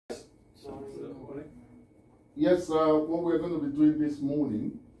Yes, what we're going to be doing this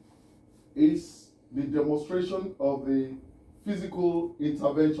morning is the demonstration of the physical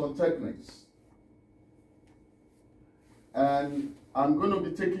intervention techniques. And I'm going to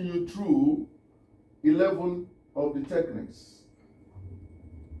be taking you through 11 of the techniques.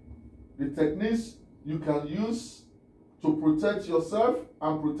 The techniques you can use to protect yourself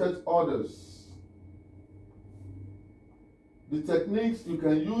and protect others. The techniques you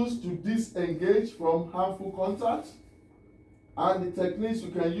can use to disengage from harmful contact, and the techniques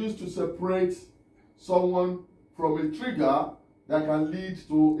you can use to separate someone from a trigger that can lead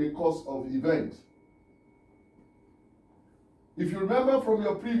to a cause of event. If you remember from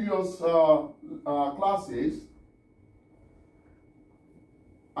your previous classes,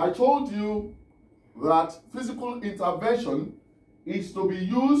 I told you that physical intervention is to be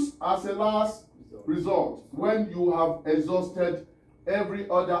used as a last result when you have exhausted every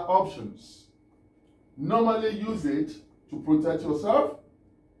other options. Normally use it to protect yourself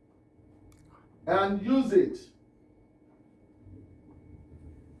and use it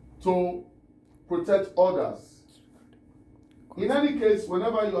to protect others. In any case,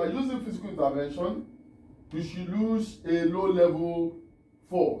 whenever you are using physical intervention, you should use a low-level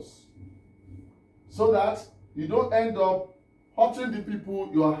force so that you don't end up hurting the people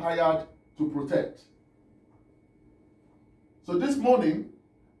you are hired to protect. So this morning,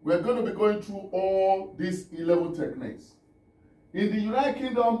 we're going to be going through all these 11 techniques. In the United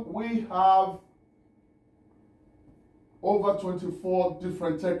Kingdom, we have over 24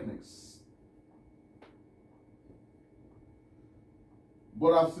 different techniques.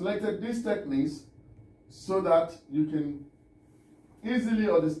 But I've selected these techniques so that you can easily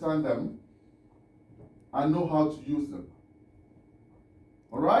understand them and know how to use them.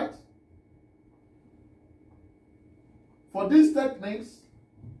 All right? For these techniques,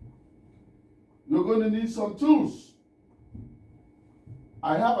 you're going to need some tools.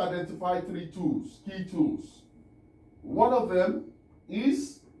 I have identified 3 tools, key tools. One of them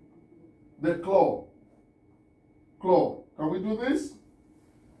is the claw. Claw. Can we do this?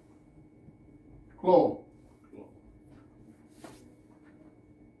 Claw.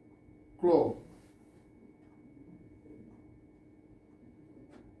 Claw.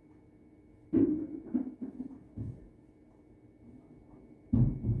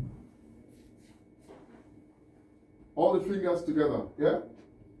 All the fingers together, yeah?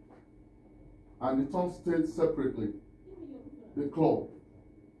 And the thumb stays separately. The claw.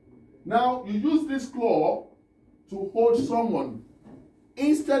 Now, you use this claw to hold someone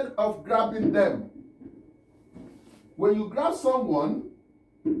instead of grabbing them. When you grab someone,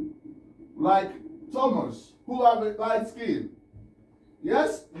 like Thomas, who have a light skin,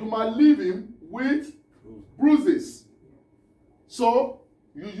 yes, you might leave him with bruises. So,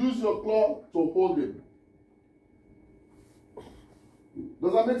 you use your claw to hold him.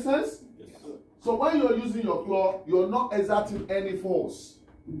 Does that make sense? Yes, sir. So when you're using your claw, you're not exerting any force.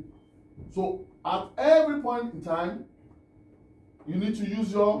 So at every point in time, you need to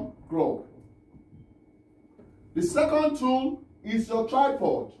use your claw. The second tool is your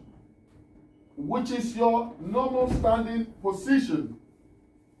tripod, which is your normal standing position.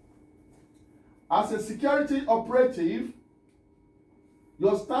 As a security operative,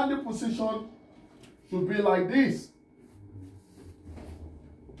 your standing position should be like this.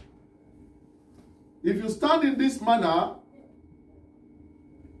 If you stand in this manner,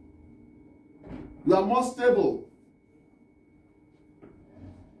 you are more stable.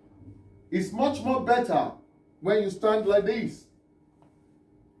 It's much more better when you stand like this.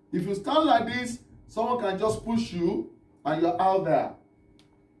 If you stand like this, someone can just push you and you're out there.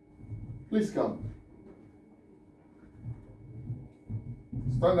 Please come.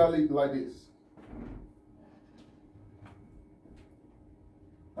 Stand like this.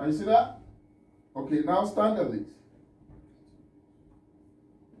 Can you see that? Okay, now stand like this.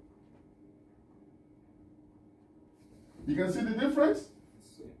 You can see the difference?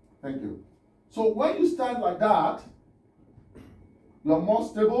 Thank you. So when you stand like that, you are more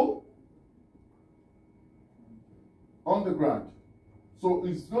stable on the ground. So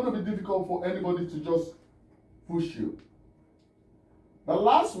it's going to be difficult for anybody to just push you. The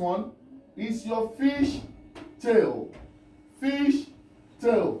last one is your fish tail. Fish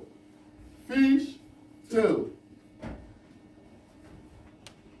tail. Fish tail.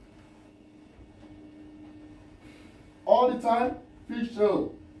 All the time, fish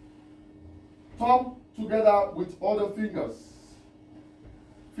tail. Thumb together with other fingers.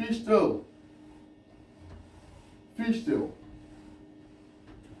 Fish tail. Fish tail.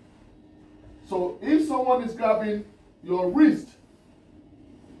 So if someone is grabbing your wrist,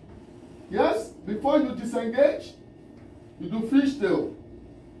 Yes, before you disengage, you do fish tail.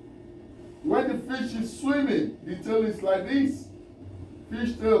 When the fish is swimming, the tail is like this.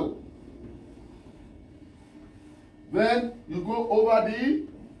 Fish tail. Then you go over the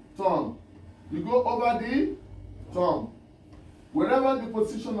tongue. You go over the tongue. Wherever the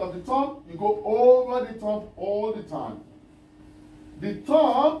position of the tongue, you go over the tongue all the time. The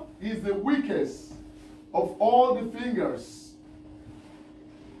tongue is the weakest of all the fingers.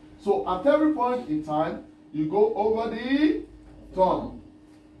 So at every point in time, you go over the tongue.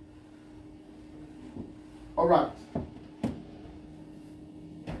 All right.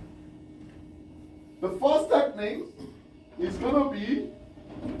 The first technique is going to be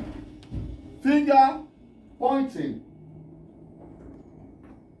finger pointing.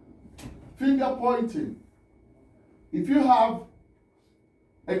 Finger pointing. If you have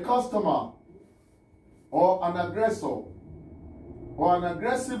a customer or an aggressor or an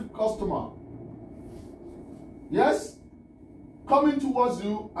aggressive customer, yes, coming towards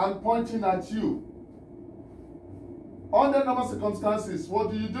you and pointing at you, under normal circumstances, what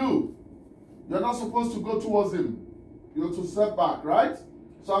do? You're not supposed to go towards him. You're to step back, right?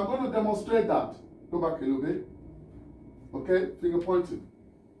 So I'm going to demonstrate that. Go back a little bit. Okay, finger pointing.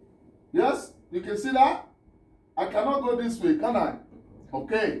 Yes, you can see that? I cannot go this way, can I?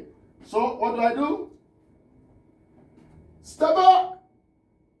 Okay, so what do? Step back.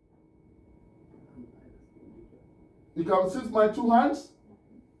 You can see my two hands.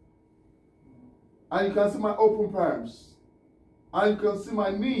 And you can see my open palms. And you can see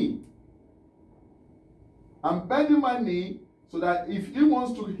my knee. I'm bending my knee so that if he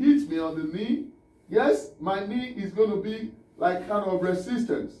wants to hit me on the knee, yes, my knee is going to be like kind of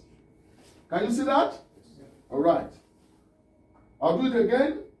resistance. Can you see that? All right. I'll do it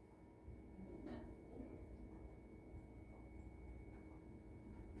again.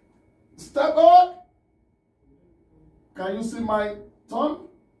 Step back. Can you see my thumb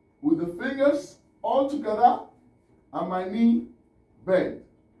with the fingers all together and my knee bent?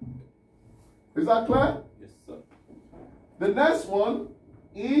 Is that clear? Yes, sir. The next one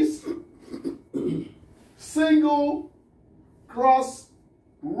is single cross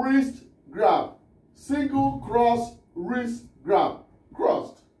wrist grab. Single cross wrist grab.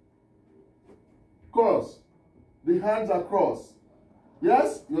 Crossed. Cross. The hands are crossed.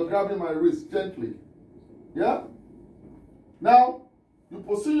 Yes, you're grabbing my wrist gently. Yeah? Now, you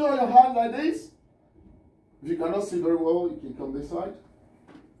position your hand like this. If you cannot see very well, you can come this side.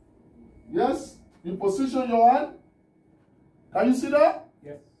 Yes, you position your hand. Can you see that?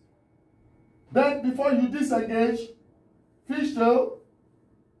 Yes. Then, before you disengage, fishtail.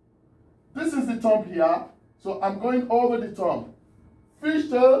 This is the thumb here. So I'm going over the thumb.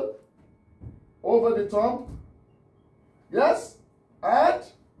 Fishtail over the thumb. Yes, and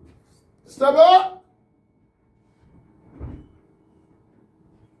step up.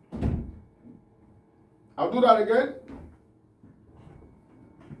 I'll do that again.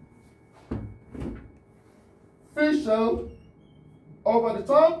 Fishtail over the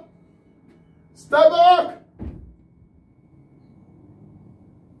top. Step back.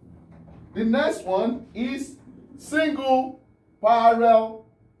 The next one is single parallel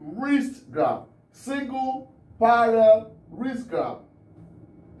wrist grab. Single parallel wrist grab.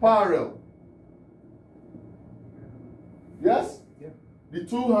 Parallel. Yes? Yeah. The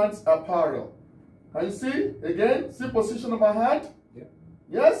two hands are parallel. Can you see? Again, see position of my hand? Yeah.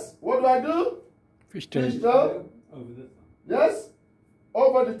 Yes? What do? Fishtail. Fishtail. Over the thumb. Yes?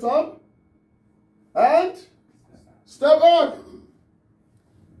 Over the thumb. And step back.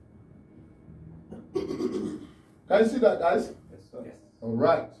 Can you see that, guys? Yes, sir. Yes. All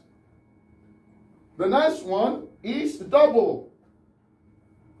right. The next one is double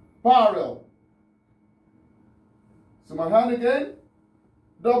parallel. So my hand again.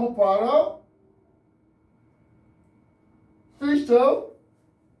 Double parallel. Fishtail,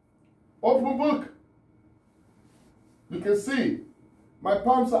 open book. You can see my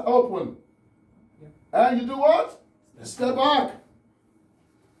palms are open. Yeah. And you do what? Step back.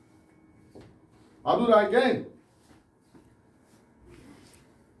 I'll do that again.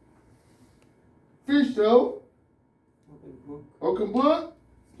 Fishtail, open book.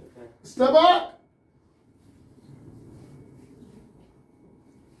 Step back.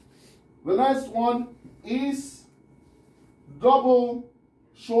 The next one is double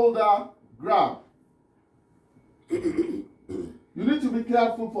shoulder grab. You need to be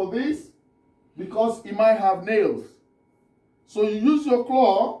careful for this because it might have nails. So you use your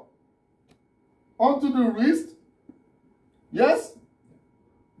claw onto the wrist. Yes?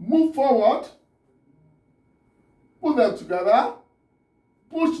 Move forward. Put them together.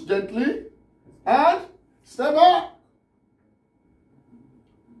 push gently, and step back.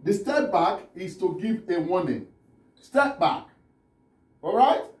 The step back is to give a warning. Step back. All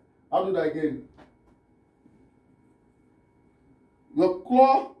right? I'll do that again. Your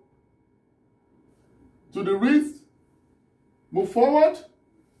claw to the wrist, move forward,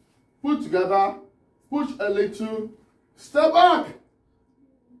 put together, push a little, step back.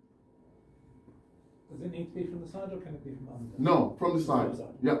 Does it need to be from the side or can it be from under? No, from the side. From the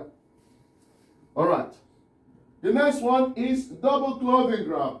side. Yeah. All right. The next one is double clothing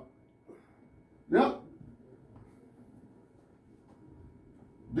grab. Yeah.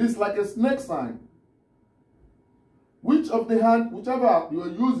 This is like a snake sign. Which of the hand, whichever you are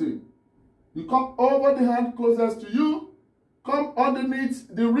using, you come over the hand closest to you, come underneath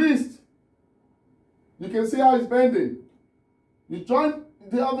the wrist. You can see how it's bending. You join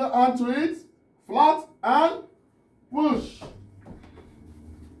the other hand to it, flat, and push.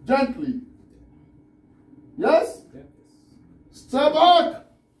 Gently. Yes? Yes. Step back.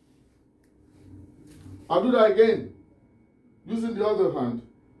 I'll do that again. Using the other hand.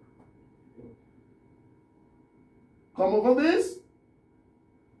 Come over this.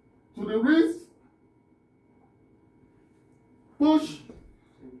 To the wrist. Push.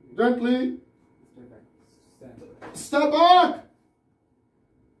 Gently. Step back.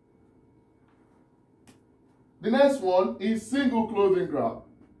 The next one is single clothing grab.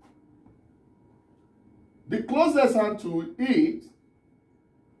 The closest hand to it,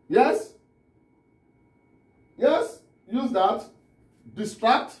 yes, use that,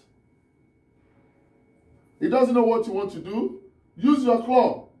 distract. It doesn't know what you want to do. Use your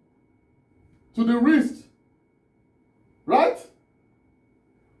claw to the wrist, right?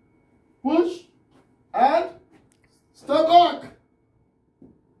 Push and step back.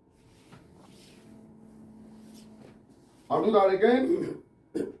 I'll do that again.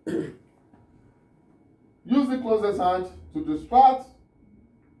 Use the closest hand to distract.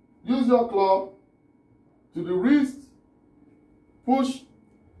 Use your claw to the wrist. Push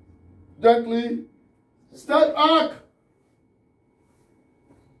gently. Step back.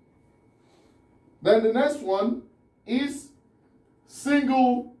 Then the next one is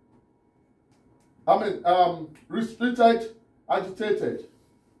restricted, agitated,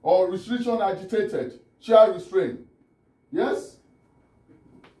 or restriction agitated, chair restraint. Yes?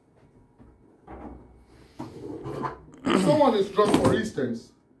 If someone is drunk, for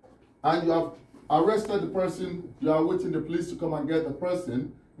instance, and you have arrested the person, you are waiting the police to come and get the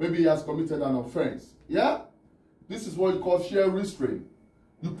person, maybe he has committed an offense. Yeah? This is what you call chair restraint.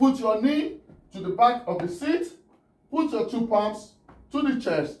 You put your knee to the back of the seat, put your two palms to the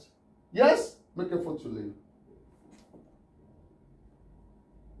chest. Yes? Make effort to leave.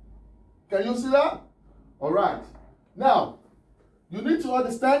 Can you see that? All right. Now, you need to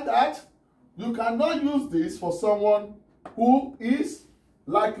understand that you cannot use this for someone who is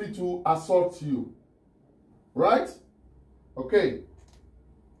likely to assault you. Right? Okay.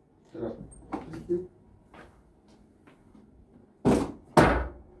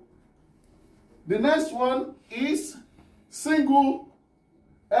 The next one is single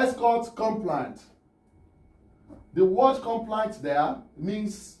escort compliant. The word compliant there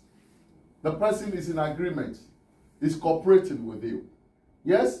means the person is in agreement, is cooperating with you.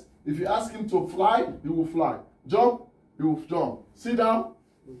 Yes? If you ask him to fly, he will fly. Jump, he will jump. Sit down.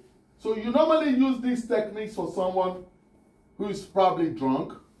 So you normally use these techniques for someone who is probably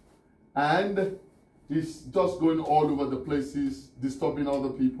drunk and is just going all over the places, disturbing other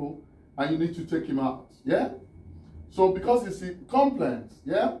people, and you need to take him out. Yeah? So because it's in compliance,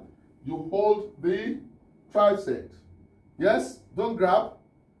 yeah, you hold the tricep. Yes? Don't grab.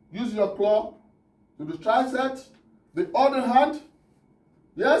 Use your claw to the tricep. The other hand,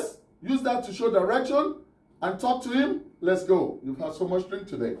 yes, use that to show direction and talk to him. Let's go. You've had so much drink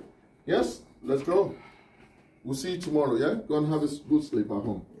today. Yes? Let's go. We'll see you tomorrow, yeah? Go and have a good sleep at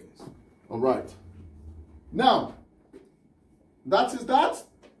home. All right. Now, that is that.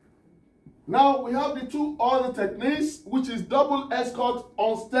 Now, we have the two other techniques, which is double escort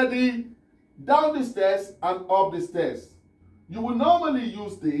unsteady down the stairs and up the stairs. You will normally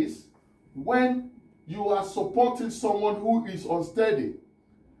use this when you are supporting someone who is unsteady.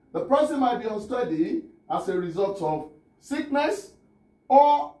 The person might be unsteady as a result of sickness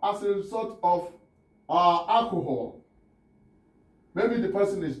or as a result of alcohol. Maybe the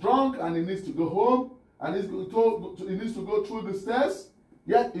person is drunk and he needs to go home and he needs to go through the stairs,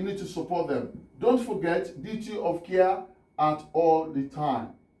 yet you need to support them. Don't forget duty of care at all the time.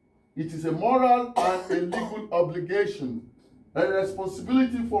 It is a moral and a legal obligation, a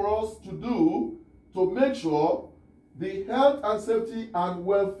responsibility for us to do to make sure the health and safety and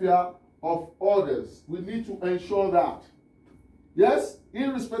welfare of others. We need to ensure that. Yes,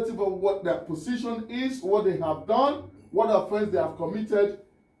 irrespective of what their position is, what they have done, what offense they have committed,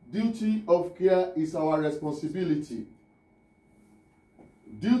 duty of care is our responsibility.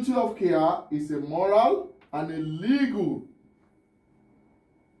 Duty of care is a moral and a legal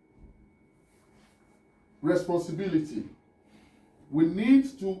responsibility. We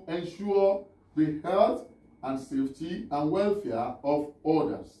need to ensure the health and safety and welfare of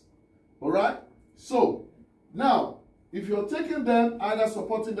others. All right? So, now, if you're taking them, either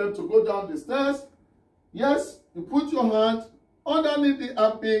supporting them to go down the stairs, yes, you put your hand underneath the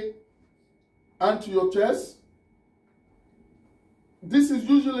armpit and to your chest. This is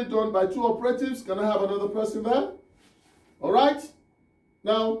usually done by 2 operatives. Can I have another person there? All right?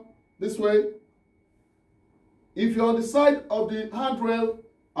 Now, this way. If you're on the side of the handrail,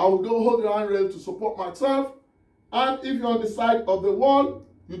 I will go hold the handrail to support myself. And if you're on the side of the wall,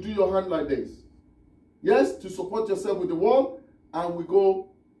 you do your hand like this. Yes, to support yourself with the wall. And we go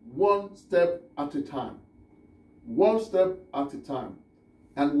 1 step at a time. 1 step at a time.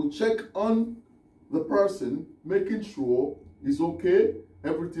 And we check on the person, making sure he's okay,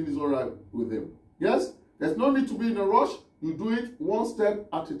 everything is all right with him. Yes, there's no need to be in a rush. You do it 1 step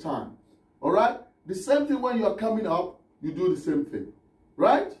at a time. All right? The same thing when you're coming up, you do the same thing.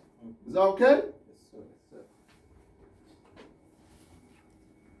 Right? Is that okay?